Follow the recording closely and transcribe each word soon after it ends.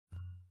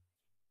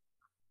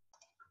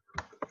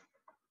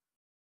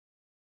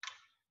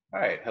All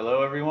right,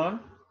 hello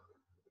everyone.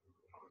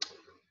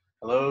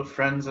 Hello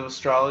friends of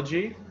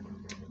astrology.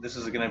 This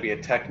is going to be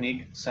a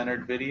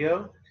technique-centered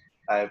video.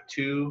 I have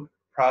two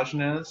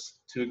prajnas,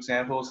 two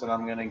examples that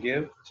I'm going to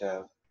give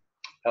to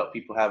help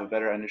people have a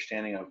better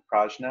understanding of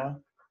prajna,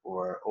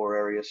 or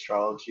horary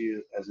astrology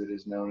as it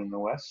is known in the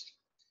West.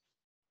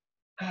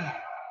 All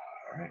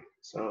right,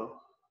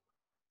 so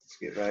let's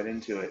get right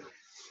into it.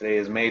 Today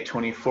is May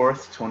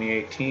 24th,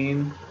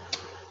 2018.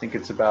 I think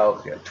it's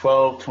about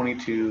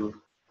 12:22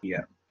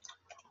 p.m.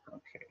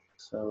 Okay,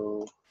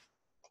 so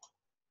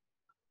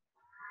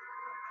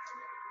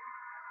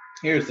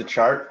here's the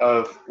chart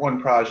of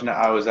one prajna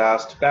I was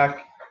asked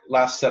back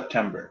last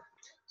September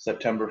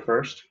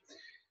 1st.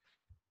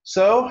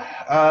 So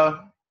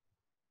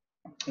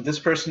this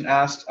person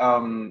asked,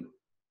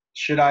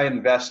 should I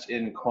invest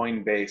in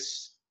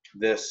Coinbase,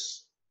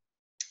 this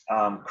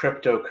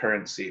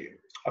cryptocurrency?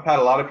 I've had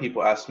a lot of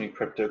people ask me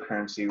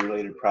cryptocurrency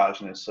related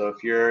prajnas. So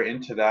if you're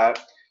into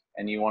that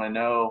and you want to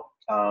know,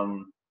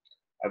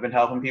 I've been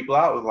helping people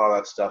out with all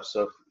that stuff.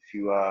 So if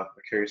you are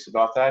curious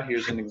about that,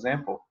 here's an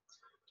example.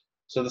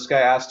 So this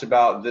guy asked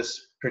about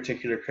this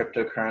particular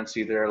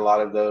cryptocurrency. There are a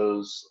lot of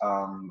those.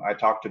 I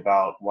talked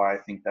about why I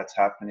think that's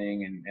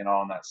happening and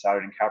all in that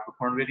Saturn and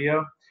Capricorn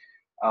video.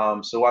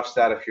 So watch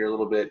that if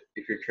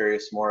you're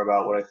curious more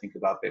about what I think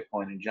about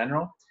Bitcoin in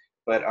general.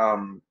 But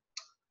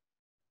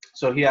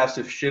so he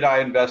asked should I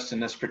invest in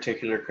this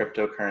particular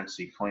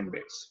cryptocurrency,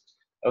 Coinbase.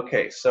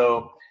 Okay,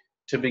 so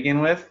to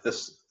begin with,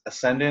 this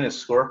ascendant is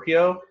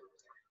Scorpio.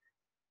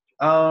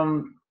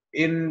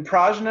 In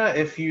prajna,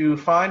 if you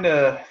find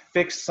a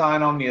fixed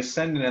sign on the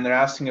ascendant and they're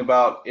asking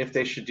about if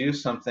they should do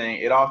something,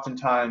 it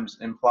oftentimes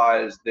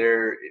implies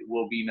there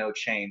will be no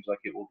change, like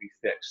it will be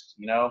fixed,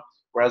 you know?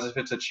 Whereas if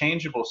it's a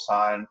changeable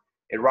sign,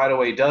 it right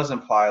away does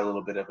imply a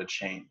little bit of a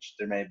change.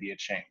 There may be a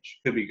change.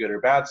 Could be good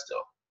or bad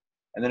still.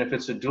 And then if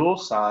it's a dual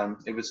sign,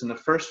 if it's in the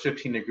first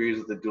 15 degrees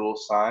of the dual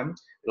sign,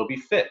 it'll be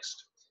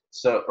fixed.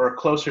 So, or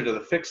closer to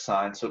the fixed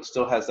sign, so it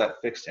still has that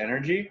fixed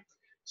energy.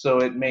 So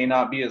it may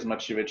not be as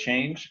much of a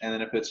change. And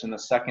then if it's in the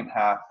second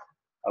half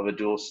of a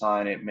dual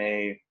sign, it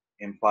may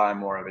imply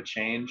more of a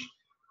change.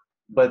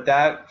 But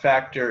that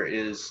factor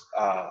is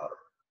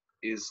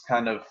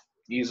kind of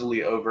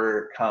easily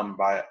overcome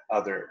by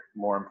other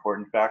more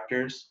important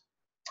factors.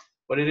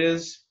 But it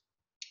is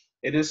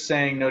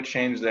saying no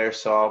change there,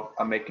 so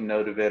I'm making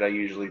note of it. I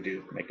usually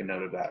do make a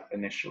note of that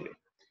initially.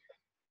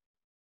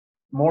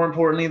 More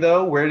importantly,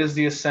 though, where does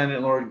the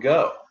ascendant lord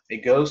go?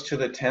 It goes to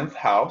the 10th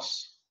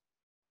house.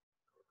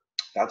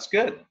 That's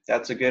good.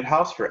 That's a good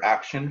house for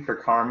action, for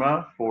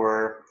karma,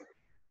 for,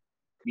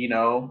 you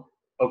know,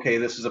 okay,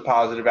 this is a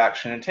positive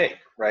action to take,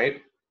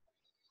 right?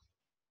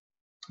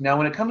 Now,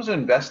 when it comes to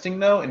investing,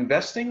 though,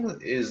 investing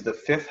is the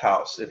 5th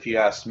house, if you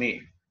ask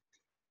me.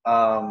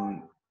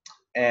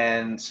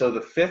 And so the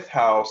 5th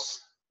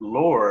house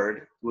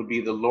lord would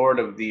be the lord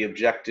of the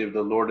objective,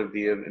 the lord of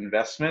the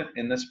investment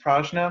in this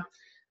prajna.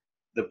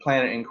 The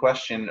planet in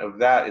question of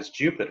that is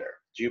Jupiter.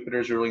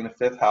 Jupiter's ruling the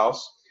 5th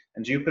house,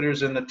 and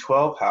Jupiter's in the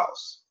 12th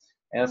house.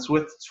 And it's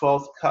with the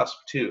 12th cusp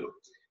too,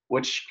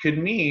 which could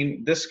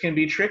mean this can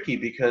be tricky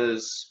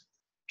because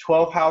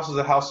 12th house is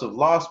a house of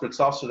loss, but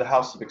it's also the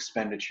house of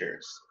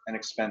expenditures and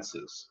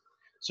expenses.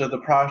 So the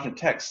prajna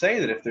texts say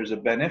that if there's a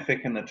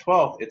benefic in the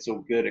 12th, it's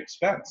a good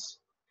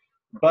expense.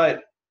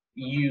 But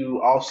you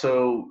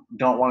also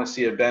don't want to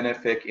see a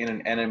benefic in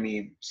an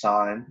enemy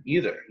sign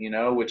either, you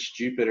know, which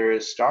Jupiter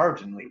is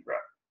starved in Libra.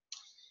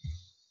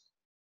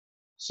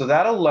 So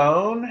that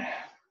alone,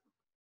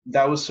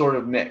 that was sort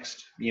of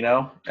mixed, you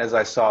know, as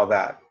I saw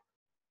that.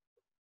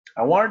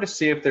 I wanted to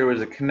see if there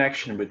was a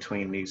connection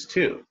between these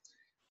two.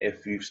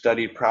 If you've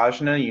studied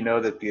prajna, you know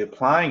that the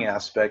applying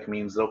aspect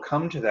means they'll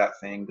come to that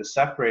thing. The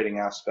separating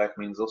aspect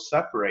means they'll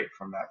separate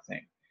from that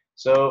thing.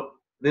 So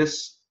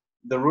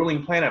the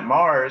ruling planet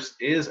Mars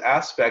is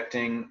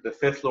aspecting the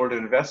 5th lord of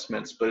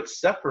investments, but it's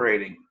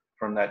separating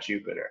from that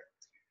Jupiter.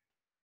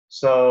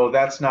 So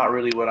that's not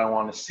really what I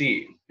want to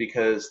see,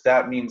 because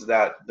that means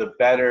that the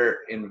better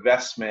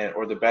investment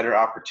or the better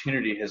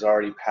opportunity has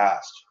already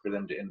passed for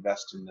them to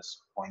invest in this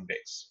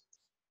Coinbase.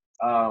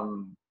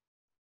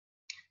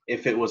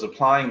 If it was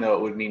applying, though,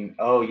 it would mean,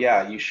 oh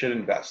yeah, you should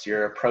invest.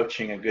 You're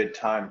approaching a good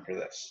time for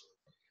this.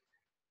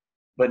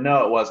 But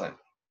no, it wasn't.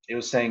 It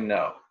was saying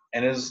no.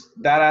 And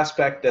that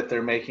aspect that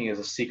they're making is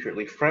a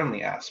secretly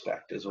friendly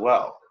aspect as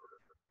well.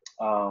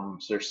 So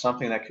there's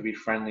something that could be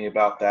friendly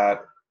about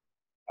that,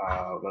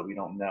 but we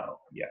don't know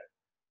yet.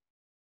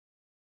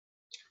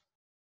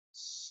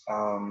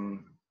 I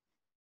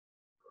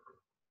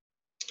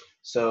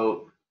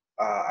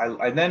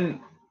then,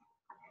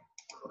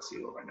 let's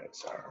see what my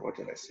notes are. What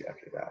did I see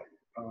after that?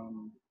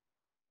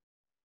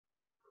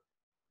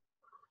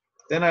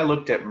 Then I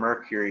looked at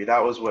Mercury.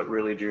 That was what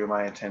really drew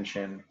my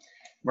attention.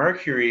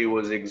 Mercury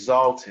was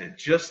exalted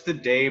just the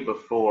day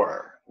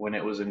before when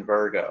it was in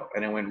Virgo,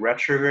 and it went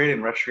retrograde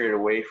and retrograde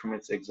away from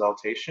its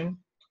exaltation.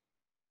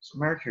 So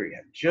Mercury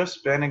had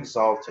just been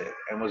exalted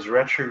and was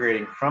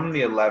retrograding from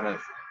the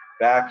 11th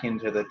back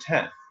into the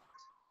 10th.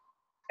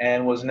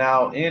 and was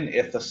now in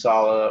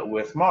Ithisala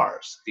with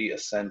Mars, the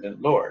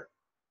ascendant lord.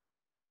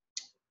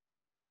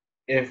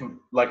 If,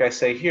 like I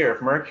say here,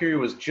 if Mercury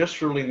was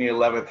just ruling the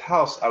 11th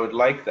house, I would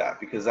like that,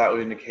 because that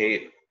would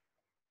indicate,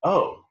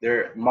 oh,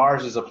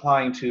 Mars is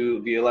applying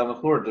to the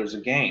 11th lord, there's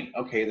a gain.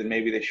 Okay, then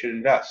maybe they should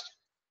invest.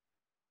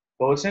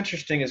 But what's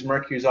interesting is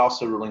Mercury is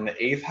also ruling the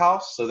 8th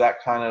house, so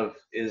that kind of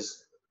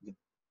is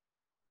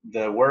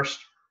the worst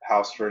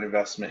house for an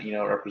investment. It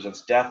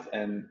represents death,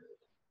 and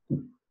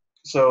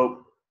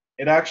so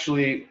it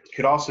actually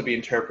could also be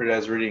interpreted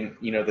as reading,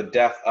 the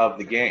death of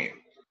the game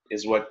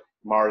is what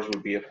Mars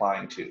would be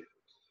applying to.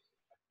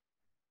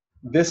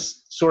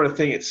 This sort of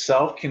thing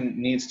itself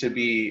can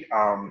be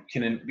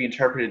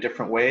interpreted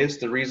different ways.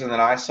 The reason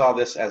that I saw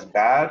this as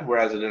bad,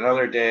 whereas at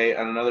another day,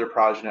 on another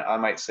progeny, I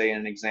might say in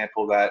an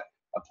example that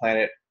a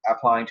planet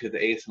applying to the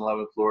 8th and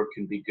 11th lord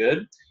can be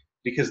good,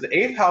 because the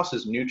 8th house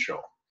is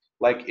neutral.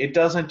 Like, it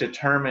doesn't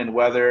determine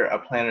whether a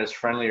planet is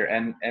friendly or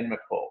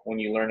inimical when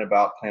you learn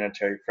about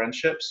planetary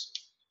friendships.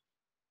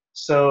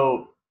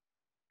 So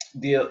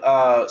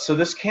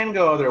this can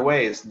go other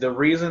ways. The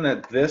reason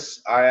that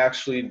I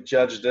actually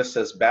judge this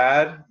as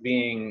bad,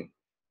 meaning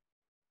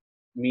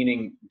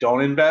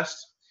don't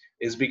invest,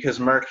 is because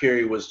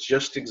Mercury was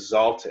just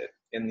exalted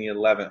in the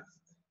 11th,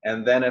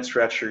 and then it's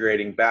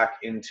retrograding back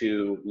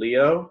into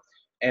Leo,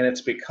 and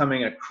it's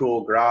becoming a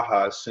cruel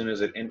graha as soon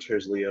as it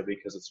enters Leo,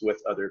 because it's with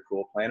other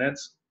cruel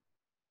planets.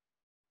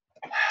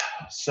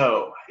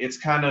 So it's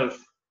kind of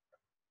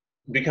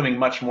becoming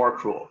much more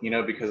cruel,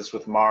 because it's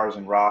with Mars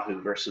and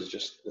Rahu versus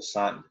just the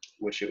sun,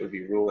 which it would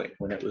be ruling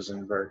when it was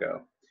in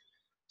Virgo.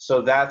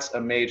 So that's a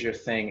major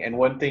thing. And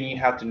one thing you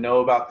have to know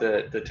about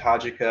the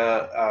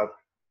Tajika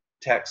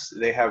texts,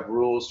 they have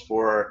rules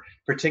for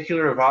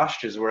particular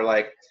avastas where,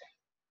 like,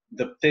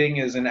 the thing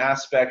is an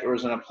aspect or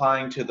is an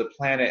applying to the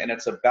planet and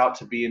it's about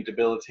to be in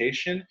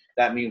debilitation,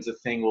 that means the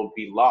thing will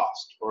be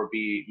lost or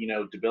be,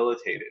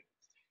 debilitated.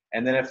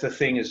 And then if the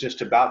thing is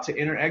just about to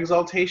enter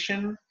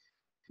exaltation,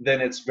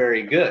 then it's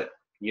very good,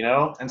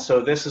 And so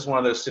this is one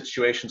of those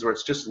situations where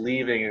it's just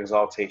leaving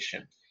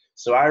exaltation.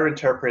 So I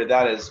interpreted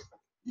that as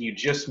you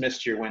just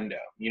missed your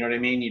window. You know what I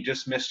mean? You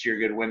just missed your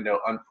good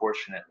window,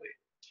 unfortunately.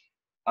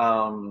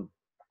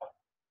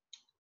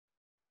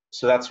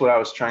 So that's what I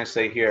was trying to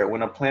say here.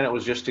 When a planet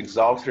was just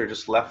exalted or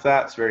just left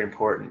that, it's very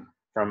important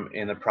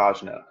in the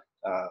Prashna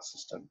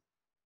system.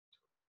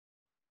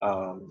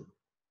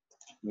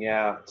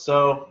 Yeah,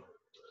 so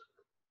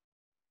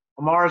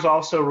Mars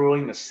also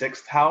ruling the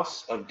 6th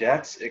house of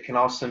debts. It can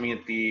also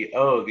mean the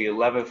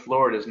 11th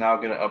lord is now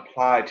going to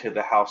apply to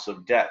the house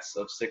of debts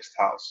of 6th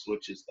house,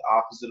 which is the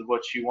opposite of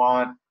what you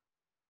want.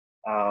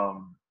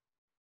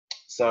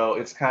 So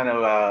it's kind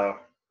of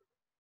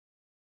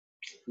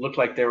looked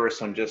like there were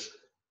some just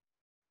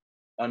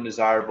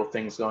undesirable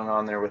things going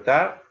on there with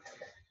that.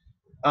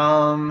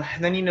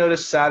 Then you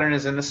notice Saturn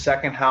is in the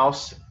 2nd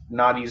house.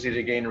 Not easy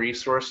to gain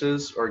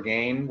resources or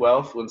gain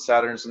wealth when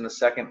Saturn's in the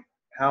 2nd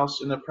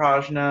house in the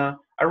Prashna.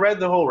 I read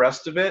the whole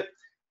rest of it,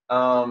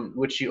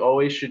 which you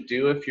always should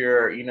do if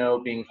you're,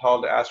 being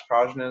called to ask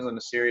Prashnas in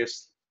a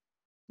serious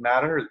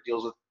matter that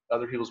deals with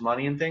other people's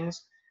money and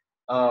things.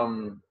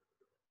 And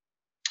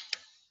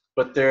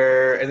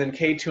then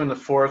K2 in the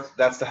 4th,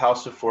 that's the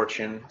house of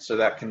fortune. So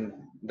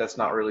that's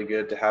not really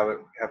good to have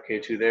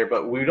K2 there.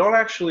 But we don't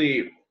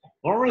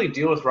really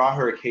deal with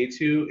Rahu or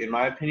K2, in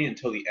my opinion,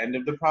 until the end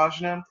of the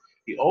Prashna.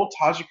 The old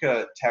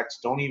Tajika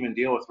texts don't even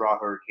deal with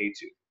Rahu or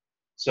K2.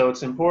 So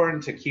it's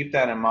important to keep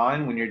that in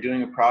mind when you're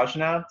doing a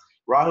Prashna.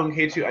 Rahu and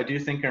Ketu, I do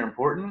think, are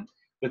important,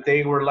 but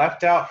they were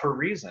left out for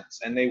reasons,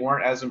 and they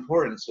weren't as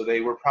important, so they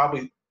were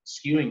probably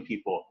skewing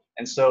people.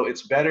 And so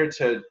it's better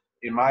to,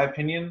 in my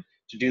opinion,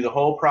 to do the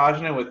whole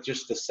Prashna with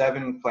just the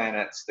 7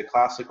 planets, the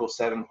classical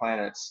 7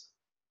 planets,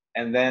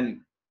 and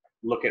then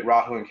look at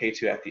Rahu and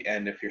Ketu at the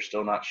end if you're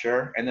still not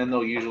sure, and then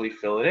they'll usually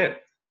fill it in.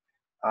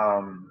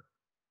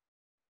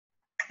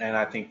 And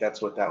I think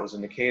that's what that was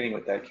indicating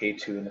with that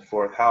K2 in the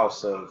 4th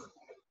house of,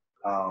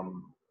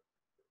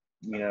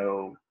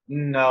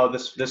 no,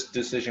 this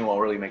decision won't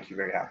really make you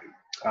very happy.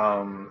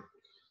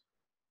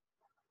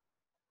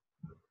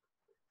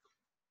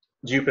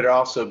 Jupiter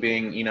also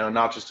being,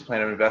 not just a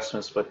planet of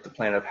investments, but the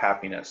planet of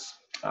happiness,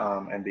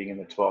 and being in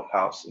the 12th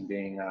house and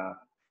being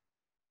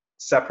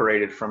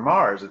separated from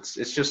Mars.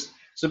 It's just,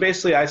 so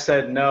basically I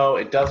said, no,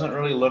 it doesn't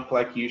really look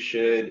like you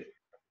should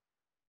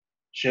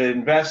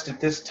invest at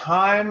this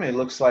time. It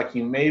looks like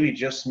you maybe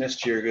just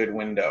missed your good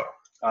window.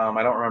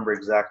 I don't remember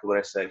exactly what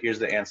I said. Here's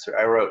the answer.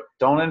 I wrote,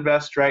 don't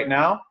invest right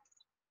now.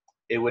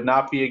 It would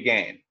not be a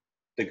gain.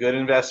 The good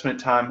investment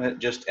time had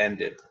just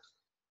ended.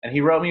 And he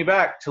wrote me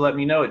back to let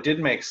me know it did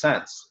make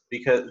sense,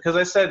 because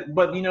I said,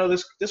 but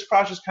this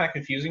project is kind of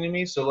confusing to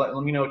me, so let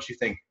me know what you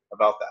think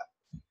about that.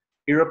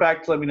 He wrote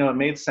back to let me know it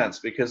made sense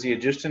because he had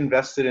just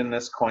invested in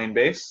this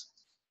Coinbase,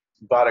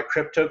 bought a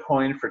crypto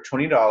coin for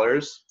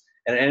 $20,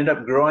 and it ended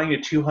up growing to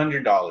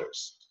 $200,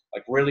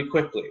 like really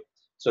quickly.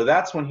 So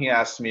that's when he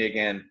asked me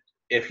again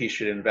if he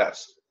should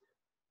invest.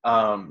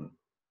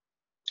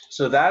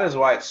 So that is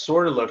why it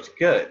sort of looked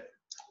good.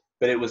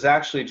 but it was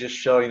actually just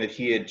showing that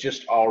he had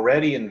just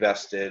already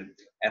invested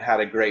and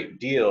had a great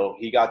deal.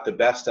 He got the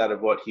best out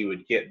of what he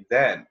would get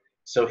then.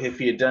 So if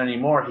he had done any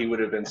more, he would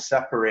have been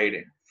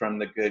separating from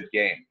the good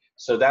game.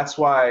 So that's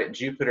why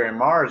Jupiter and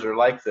Mars are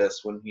like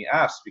this when he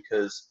asks,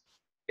 because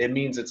it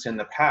means it's in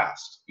the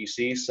past, you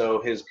see?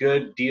 So his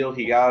good deal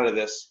he got out of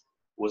this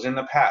was in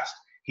the past.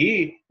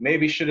 He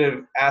maybe should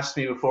have asked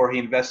me before he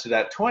invested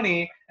at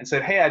 20 and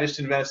said, hey, I just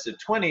invested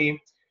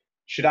 20.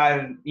 Should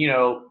I,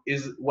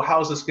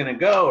 how's this going to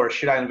go? Or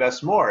should I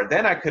invest more?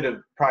 Then I could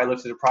have probably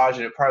looked at the project,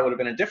 and it probably would have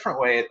been a different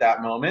way at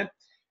that moment.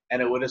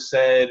 And it would have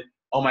said,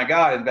 oh my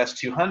God, invest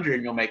 200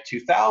 and you'll make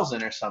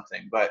 2,000 or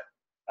something. But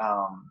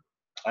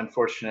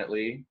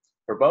unfortunately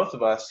for both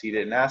of us, he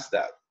didn't ask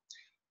that.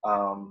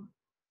 And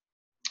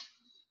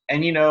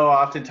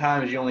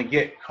oftentimes you only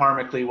get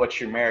karmically what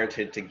you're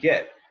merited to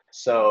get.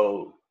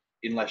 So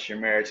unless you're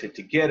merited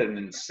to get an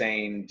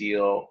insane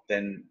deal,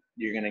 then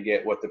you're going to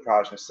get what the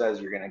Prashna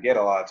says you're going to get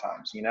a lot of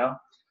times,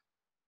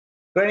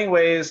 But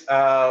anyways,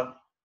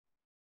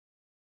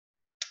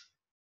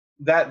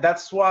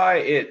 that's why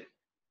it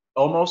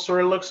almost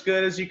sort of looks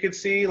good, as you could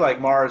see, like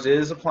Mars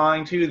is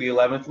applying to the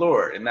 11th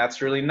Lord, and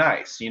that's really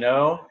nice,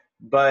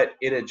 But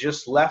it had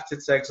just left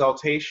its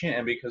exaltation,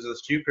 and because of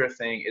this Jupiter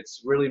thing,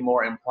 it's really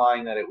more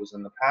implying that it was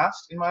in the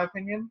past, in my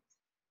opinion.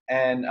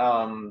 And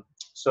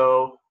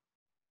so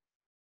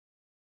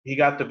he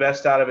got the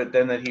best out of it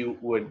then that he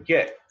would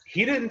get.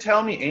 He didn't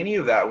tell me any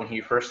of that when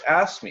he first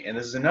asked me. And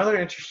this is another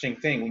interesting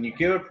thing. When you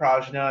give a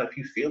prajna, if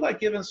you feel like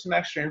giving some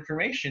extra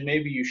information,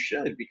 maybe you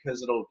should,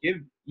 because it'll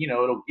give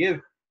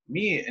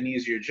me an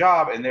easier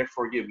job and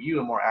therefore give you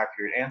a more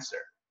accurate answer.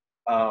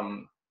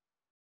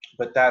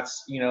 But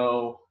that's,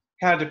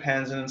 kind of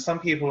depends. And some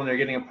people, when they're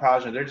getting a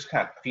prajna, they're just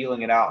kind of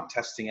feeling it out and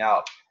testing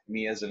out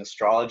me as an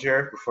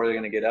astrologer before they're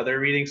going to get other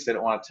readings. They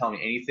don't want to tell me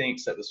anything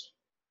except this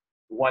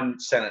one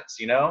sentence,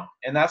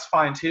 and that's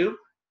fine too.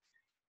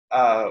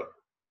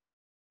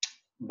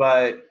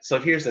 But so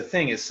here's the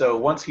thing is, so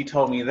once he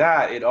told me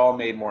that, it all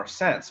made more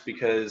sense,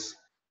 because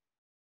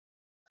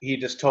he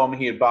just told me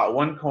he had bought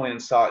one coin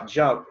and saw it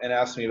jump and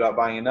asked me about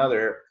buying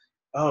another.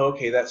 Oh,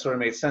 okay, that sort of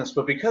made sense.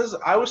 But because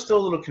I was still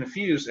a little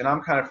confused and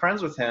I'm kind of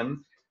friends with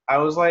him, I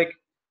was like,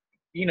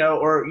 we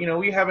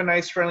have a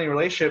nice friendly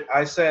relationship.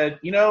 I said,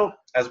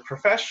 as a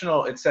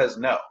professional, it says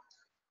no.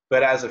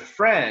 But as a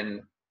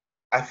friend,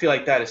 I feel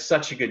like that is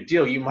such a good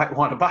deal. You might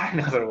want to buy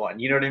another one.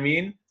 You know what I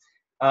mean?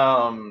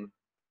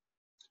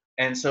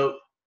 And so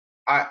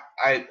I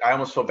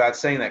almost felt bad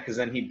saying that, because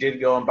then he did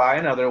go and buy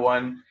another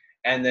one,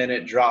 and then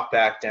it dropped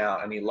back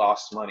down and he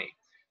lost money.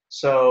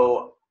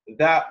 So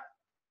that,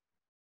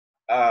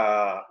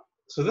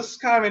 so this is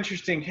kind of an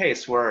interesting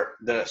case where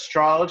the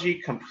astrology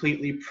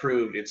completely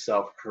proved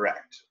itself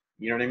correct.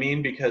 You know what I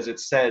mean? Because it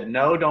said,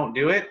 no, don't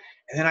do it.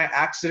 And then I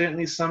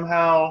accidentally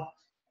somehow,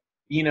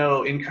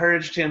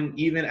 encouraged him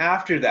even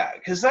after that.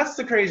 Because that's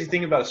the crazy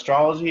thing about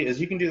astrology, is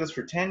you can do this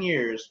for 10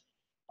 years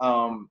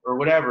or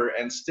whatever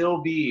and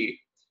still be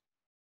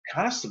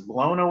kind of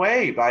blown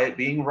away by it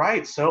being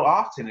right so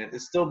often.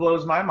 It still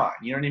blows my mind.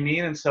 You know what I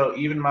mean? And so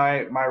even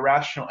my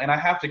rational, and I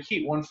have to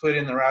keep one foot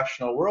in the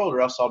rational world,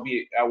 or else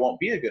I won't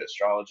be a good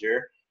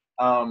astrologer.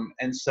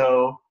 And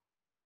so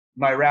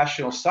my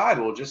rational side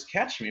will just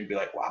catch me and be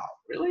like, wow,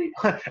 really?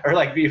 Or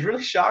like be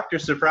really shocked or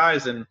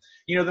surprised. And,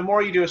 the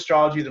more you do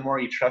astrology, the more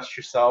you trust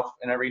yourself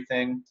and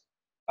everything.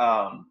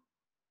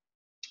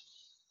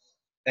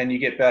 And you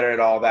get better at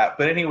all that.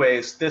 But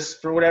anyways, this,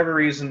 for whatever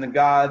reason, the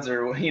gods,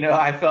 or,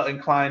 I felt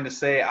inclined to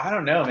say, I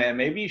don't know, man,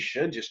 maybe you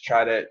should just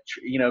try to,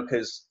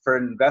 because for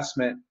an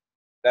investment,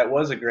 that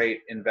was a great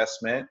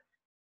investment.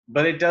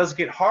 But it does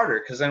get harder,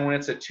 because then when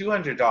it's at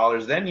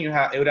 $200, then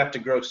it would have to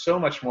grow so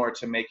much more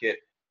to make it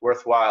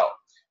worthwhile.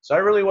 So I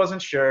really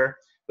wasn't sure,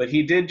 but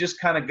he did just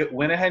kind of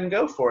went ahead and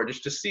go for it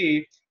just to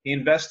see. He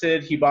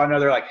invested, he bought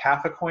another like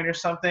half a coin or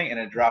something, and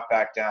it dropped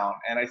back down.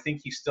 And I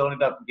think he still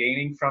ended up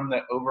gaining from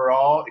the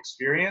overall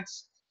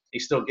experience. He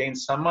still gained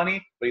some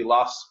money, but he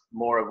lost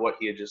more of what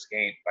he had just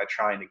gained by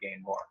trying to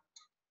gain more.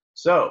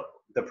 So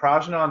the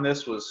prajna on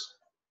this was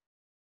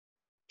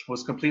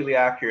completely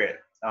accurate.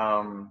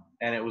 And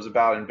it was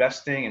about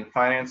investing and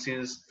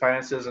finances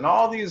and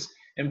all these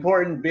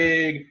important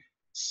big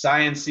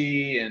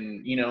sciencey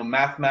and,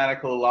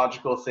 mathematical,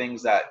 logical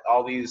things that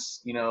all these,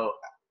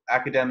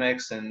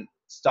 academics and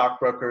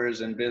stockbrokers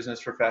and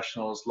business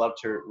professionals love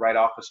to write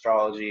off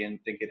astrology and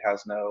think it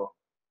has no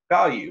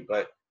value,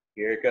 but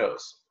here it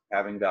goes,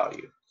 having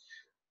value.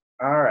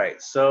 All right,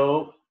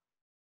 so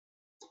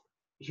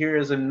here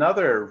is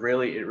another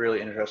really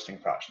interesting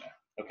prajna.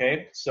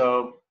 Okay,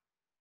 so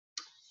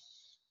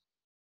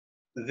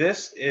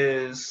this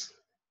is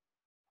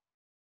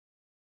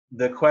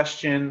the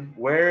question,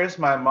 where is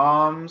my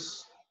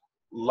mom's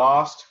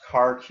lost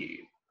car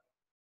key?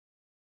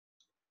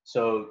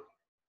 So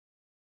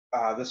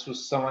this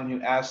was someone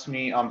who asked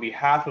me on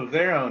behalf of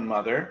their own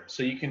mother.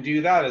 So you can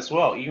do that as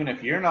well. Even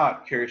if you're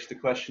not curious the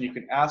question, you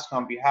can ask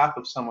on behalf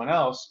of someone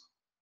else,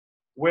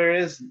 where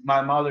is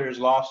my mother's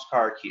lost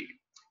car key?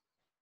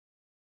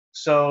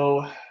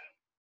 So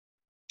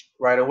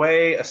right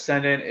away.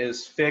 Ascendant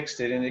is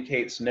fixed. It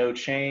indicates no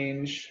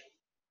change.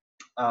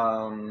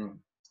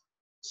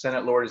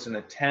 Ascendant Lord is in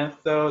the 10th,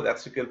 though.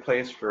 That's a good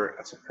place for,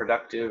 that's a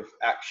productive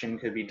action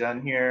could be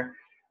done here.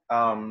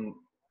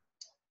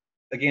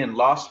 Again,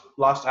 lost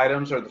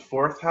items are the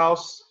 4th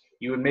house.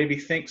 You would maybe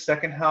think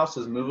 2nd house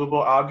is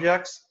movable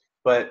objects,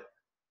 but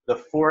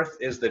the 4th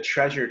is the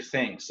treasured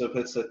thing. So if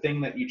it's a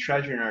thing that you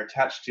treasure and are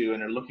attached to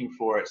and are looking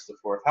for, it's the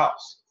 4th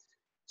house.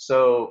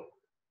 So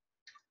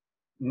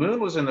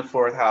Moon was in the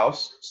 4th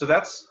house, so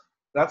that's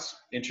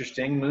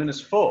interesting. Moon is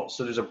full,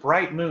 so there's a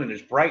bright moon.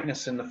 There's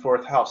brightness in the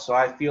 4th house, so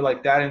I feel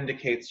like that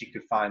indicates you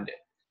could find it.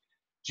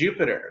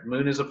 Jupiter,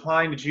 Moon is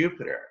applying to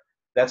Jupiter.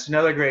 That's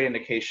another great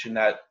indication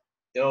that,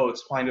 oh,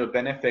 it's applying to a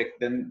benefic.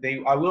 Then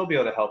I will be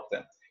able to help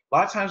them. A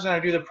lot of times when I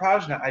do the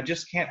prajna, I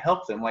just can't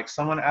help them. Like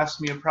someone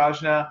asked me a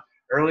prajna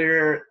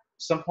earlier,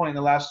 some point in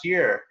the last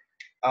year,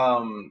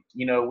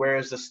 you know, where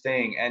is this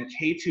thing? And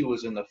K2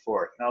 was in the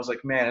 4th, and I was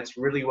like, man, it's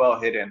really well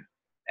hidden.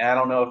 And I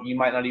don't know if you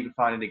might not even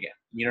find it again.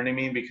 You know what I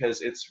mean?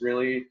 Because it's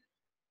really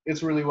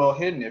well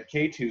hidden. If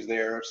K2's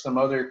there, or some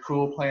other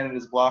cool planet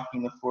is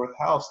blocking the 4th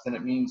house, then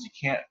it means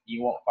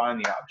you won't find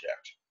the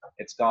object.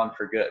 It's gone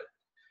for good.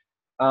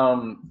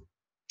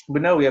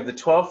 But no, we have the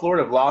 12th Lord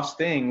of Lost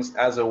Things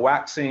as a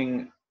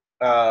waxing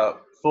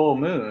full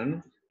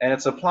moon, and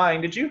it's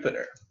applying to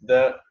Jupiter.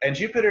 And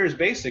Jupiter is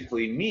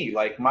basically me,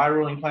 like my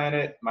ruling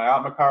planet, my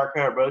Atmakarka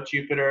are both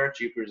Jupiter.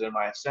 Jupiter's in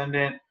my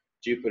ascendant.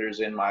 Jupiter's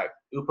in my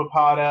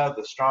Upapada,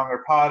 the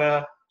stronger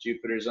Pada.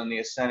 Jupiter's on the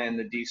ascendant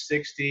in the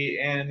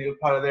D60, and the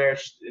Upapada there.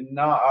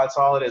 No, that's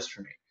all it is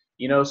for me.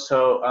 You know,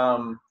 so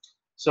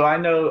I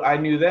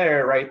knew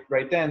there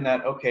right then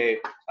that, okay,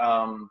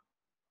 I'm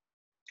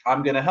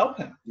gonna help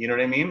him. You know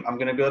what I mean? I'm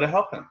gonna go to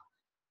help him.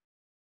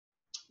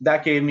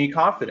 That gave me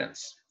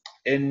confidence.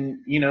 And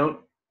you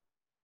know,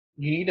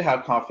 you need to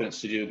have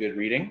confidence to do a good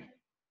reading.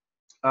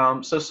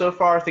 So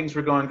far things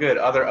were going good.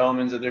 Other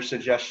omens, other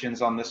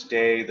suggestions on this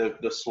day, the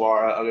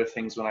swara, other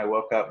things when I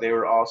woke up, they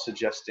were all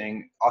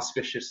suggesting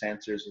auspicious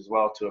answers as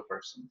well to a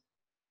person.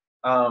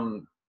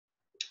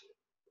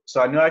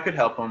 So I knew I could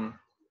help them.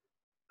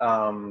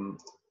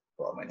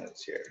 Pull out my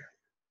notes here.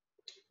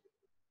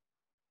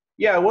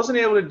 Yeah, I wasn't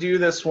able to do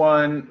this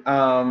one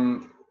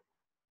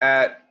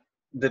at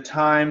the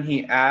time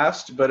he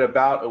asked, but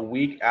about a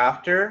week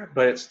after,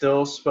 but it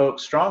still spoke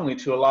strongly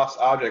to a lost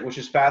object, which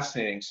is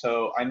fascinating.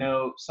 So I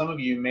know some of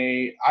you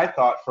I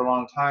thought for a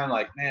long time,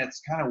 like, man,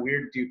 it's kind of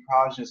weird to do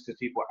prajnas because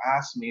people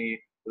ask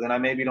me, but then I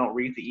maybe don't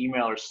read the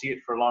email or see it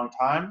for a long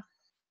time.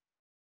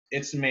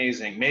 It's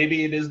amazing.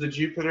 Maybe it is the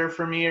Jupiter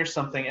for me or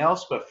something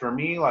else, but for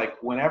me,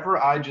 like, whenever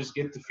I just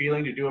get the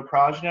feeling to do a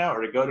prajna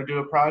or to go to do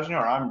a prajna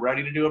or I'm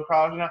ready to do a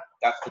prajna,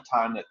 that's the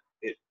time that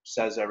it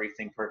says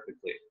everything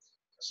perfectly.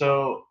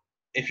 So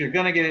if you're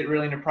going to get it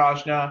really into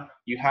prajna,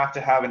 you have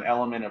to have an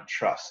element of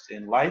trust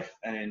in life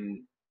and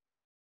in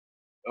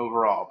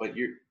overall. But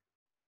you're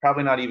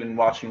probably not even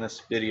watching this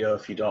video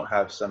if you don't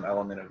have some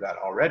element of that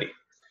already.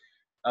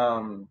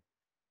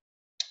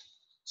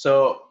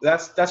 So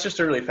that's just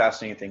a really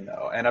fascinating thing,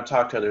 though. And I've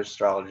talked to other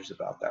astrologers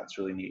about that. It's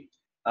really neat.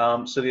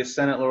 So the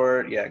Ascendant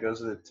Lord, yeah, it goes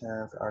to the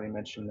 10th. I already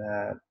mentioned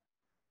that.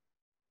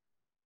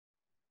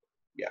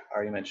 Yeah, I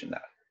already mentioned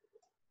that.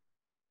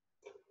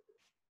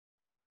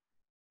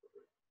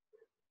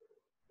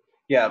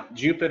 Yeah,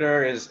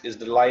 Jupiter is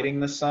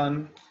delighting the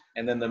sun,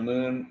 and then the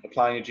moon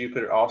applying to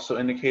Jupiter also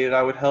indicated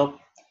I would help.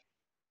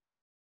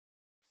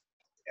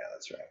 Yeah,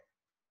 that's right.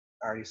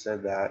 I already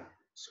said that.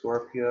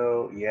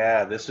 Scorpio,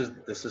 yeah, this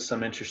is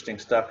some interesting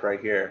stuff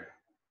right here.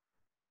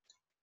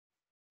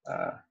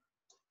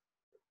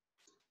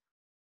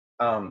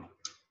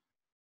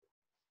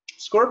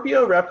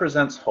 Scorpio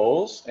represents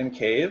holes and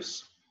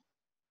caves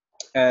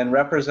and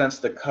represents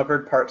the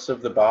covered parts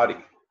of the body.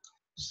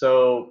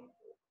 So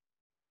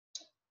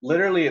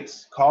literally,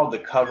 it's called the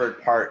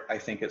covered part, I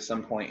think, at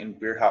some point in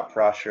Birhat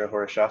Parashara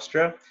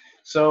Horashastra.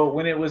 So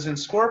when it was in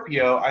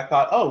Scorpio, I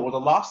thought, oh, well, the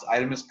lost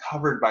item is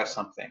covered by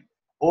something.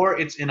 Or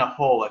it's in a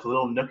hole, like a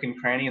little nook and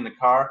cranny in the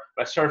car.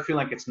 But I started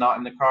feeling like it's not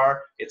in the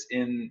car. It's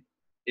in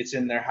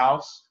their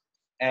house.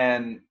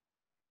 And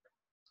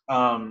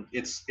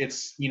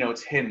it's you know,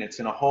 it's hidden. It's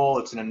in a hole.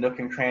 It's in a nook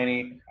and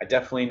cranny. I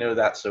definitely know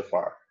that so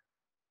far.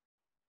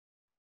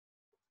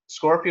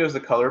 Scorpio is the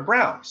color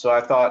brown. So I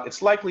thought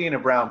it's likely in a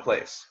brown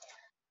place.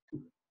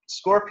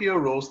 Scorpio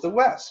rules the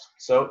west,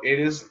 so it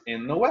is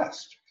in the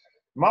west.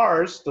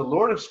 Mars, the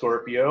lord of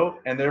Scorpio,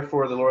 and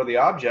therefore the lord of the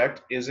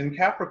object, is in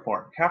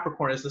Capricorn.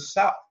 Capricorn is the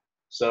south,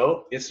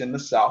 so it's in the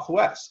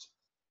southwest.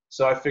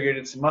 So I figured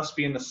it must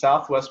be in the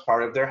southwest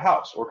part of their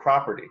house or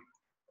property,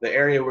 the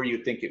area where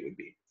you'd think it would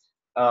be.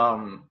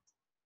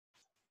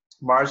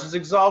 Mars is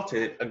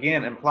exalted,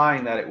 again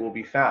implying that it will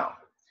be found.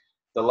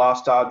 The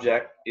lost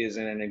object is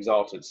in an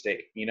exalted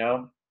state, you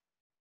know?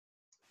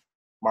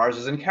 Mars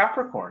is in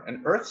Capricorn,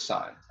 an earth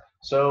sign.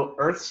 So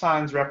earth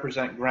signs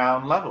represent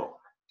ground level.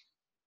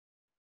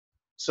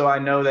 So I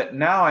know that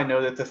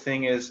the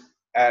thing is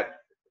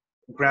at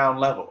ground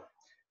level.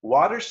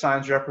 Water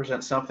signs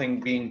represent something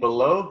being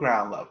below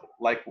ground level,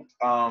 like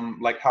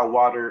how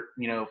water,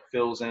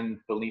 fills in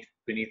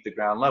beneath the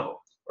ground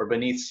level, or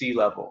beneath sea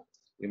level,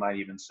 we might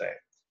even say.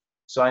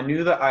 So I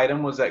knew the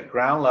item was at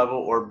ground level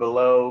or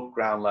below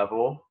ground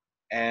level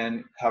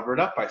and covered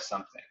up by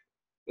something.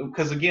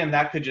 Because again,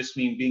 that could just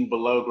mean being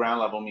below ground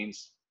level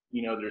means,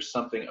 there's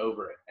something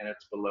over it and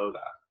it's below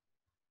that.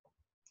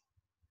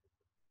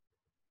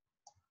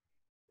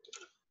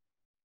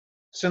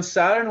 Since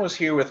Saturn was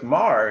here with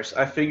Mars,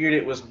 I figured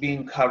it was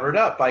being covered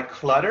up by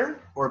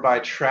clutter or by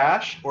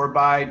trash or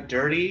by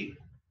dirty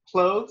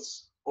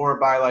clothes or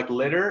by like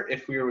litter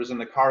if we was in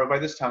the car. But by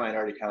this time I'd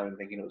already kind of been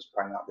thinking it was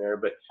probably not there.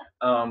 But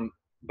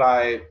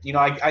by,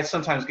 I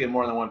sometimes get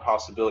more than one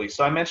possibility.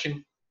 So I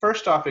mentioned,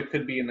 first off, it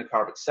could be in the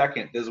car, but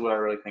second, this is what I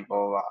really think, blah,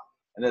 blah, blah.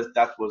 And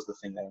that was the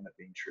thing that ended up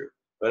being true.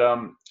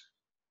 But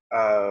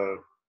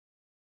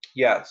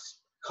yes.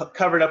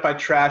 Covered up by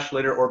trash,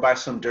 litter, or by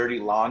some dirty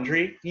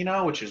laundry,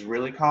 which is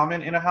really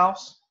common in a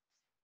house.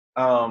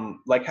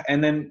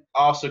 And then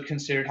also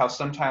considered how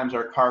sometimes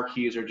our car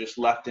keys are just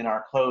left in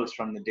our clothes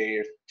from the day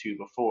or two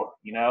before,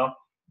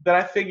 But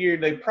I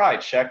figured they'd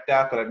probably check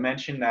that, but I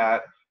mentioned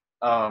that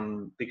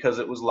because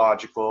it was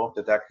logical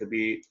that could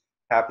be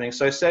happening.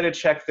 So I said a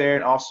check there,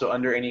 and also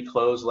under any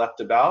clothes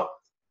left about.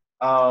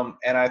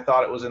 And I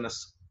thought it was in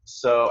this.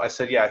 So I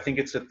said, yeah, I think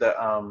it's at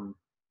the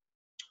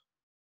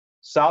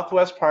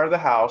southwest part of the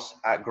house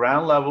at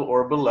ground level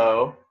or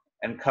below,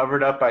 and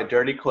covered up by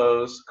dirty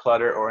clothes,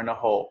 clutter, or in a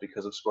hole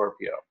because of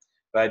Scorpio.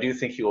 But I do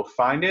think he will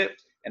find it,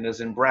 and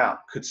is in brown.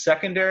 Could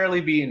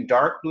secondarily be in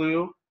dark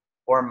blue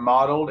or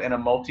modeled in a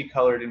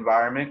multicolored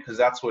environment, because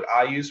that's what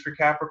I use for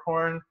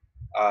Capricorn.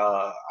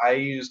 I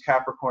use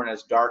Capricorn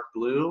as dark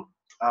blue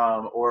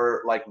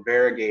or like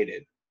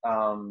variegated,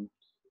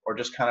 or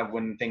just kind of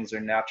when things are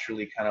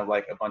naturally kind of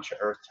like a bunch of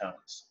earth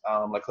tones,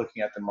 like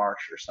looking at the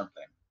marsh or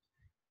something.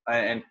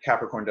 And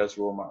Capricorn does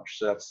rule Mars,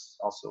 so that's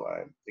also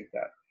why I think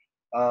that.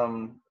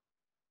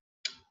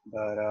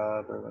 Where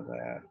was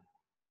I at?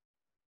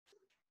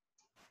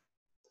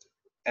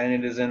 And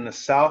it is in the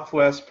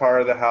southwest part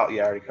of the house.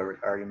 Yeah, I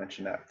already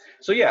mentioned that.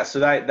 So yeah, so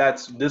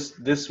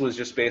this was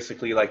just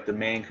basically like the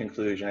main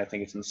conclusion. I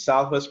think it's in the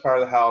southwest part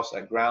of the house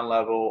at ground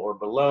level or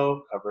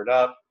below, covered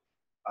up.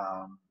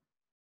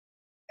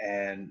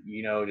 And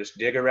just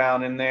dig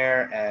around in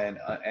there and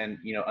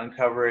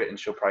uncover it, and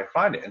she'll probably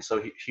find it. And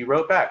so he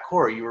wrote back,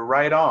 Corey, you were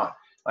right on.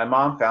 My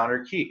mom found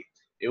her key.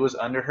 It was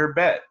under her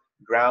bed,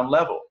 ground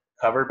level,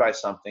 covered by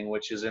something,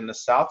 which is in the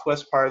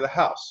southwest part of the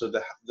house. So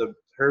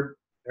her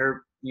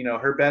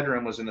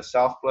bedroom was in the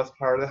southwest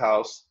part of the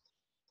house,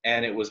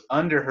 and it was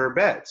under her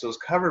bed, so it was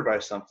covered by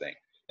something.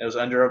 It was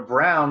under a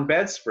brown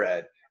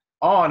bedspread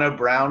on a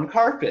brown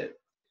carpet.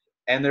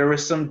 And there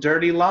was some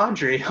dirty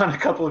laundry on a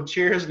couple of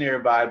chairs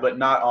nearby, but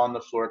not on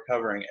the floor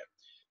covering it.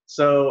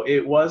 So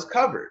it was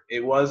covered.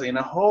 It was in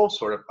a hole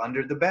sort of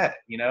under the bed,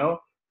 It's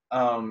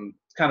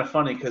kind of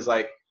funny because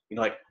like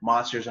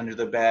monsters under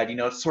the bed,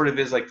 it sort of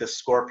is like the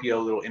Scorpio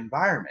little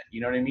environment.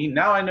 You know what I mean?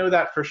 Now I know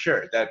that for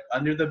sure, that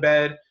under the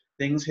bed,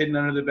 things hidden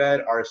under the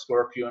bed are a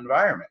Scorpio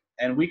environment.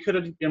 And we could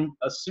have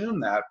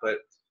assumed that, but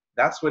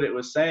that's what it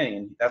was saying.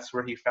 And that's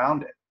where he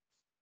found it.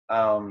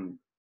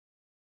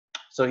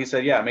 So he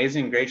said, yeah,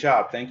 amazing, great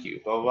job, thank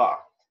you, blah, blah,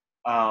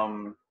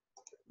 blah.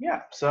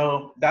 Yeah,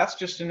 so that's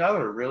just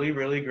another really,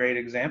 really great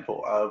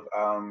example of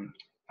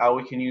how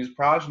we can use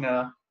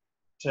Prashna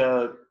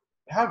to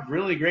have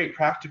really great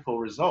practical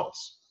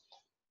results.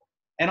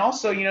 And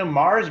also,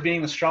 Mars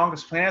being the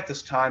strongest planet at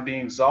this time,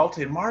 being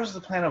exalted, Mars is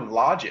the planet of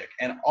logic.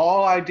 And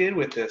all I did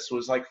with this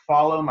was like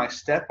follow my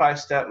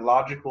step-by-step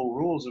logical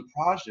rules of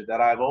Prashna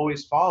that I've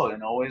always followed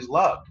and always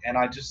loved. And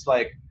I just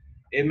like,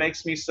 it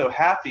makes me so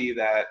happy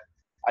that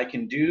I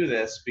can do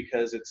this,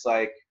 because it's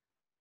like,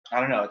 I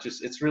don't know,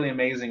 it's really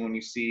amazing when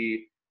you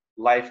see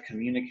life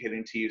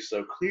communicating to you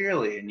so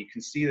clearly, and you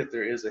can see that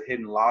there is a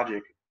hidden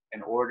logic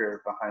and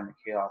order behind the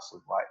chaos of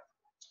life.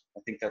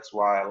 I think that's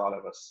why a lot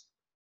of us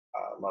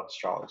love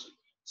astrology.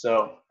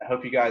 So I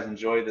hope you guys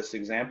enjoyed this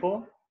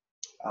example.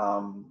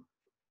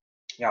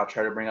 Yeah, I'll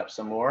try to bring up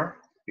some more,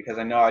 because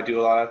I know I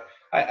do a lot of,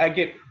 I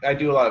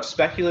do a lot of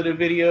speculative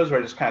videos where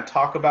I just kind of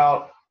talk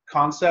about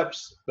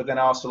concepts, but then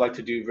I also like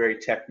to do very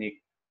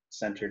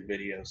technique-centered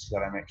videos so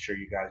that I make sure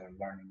you guys are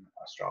learning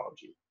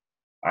astrology.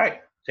 All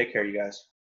right, take care, you guys.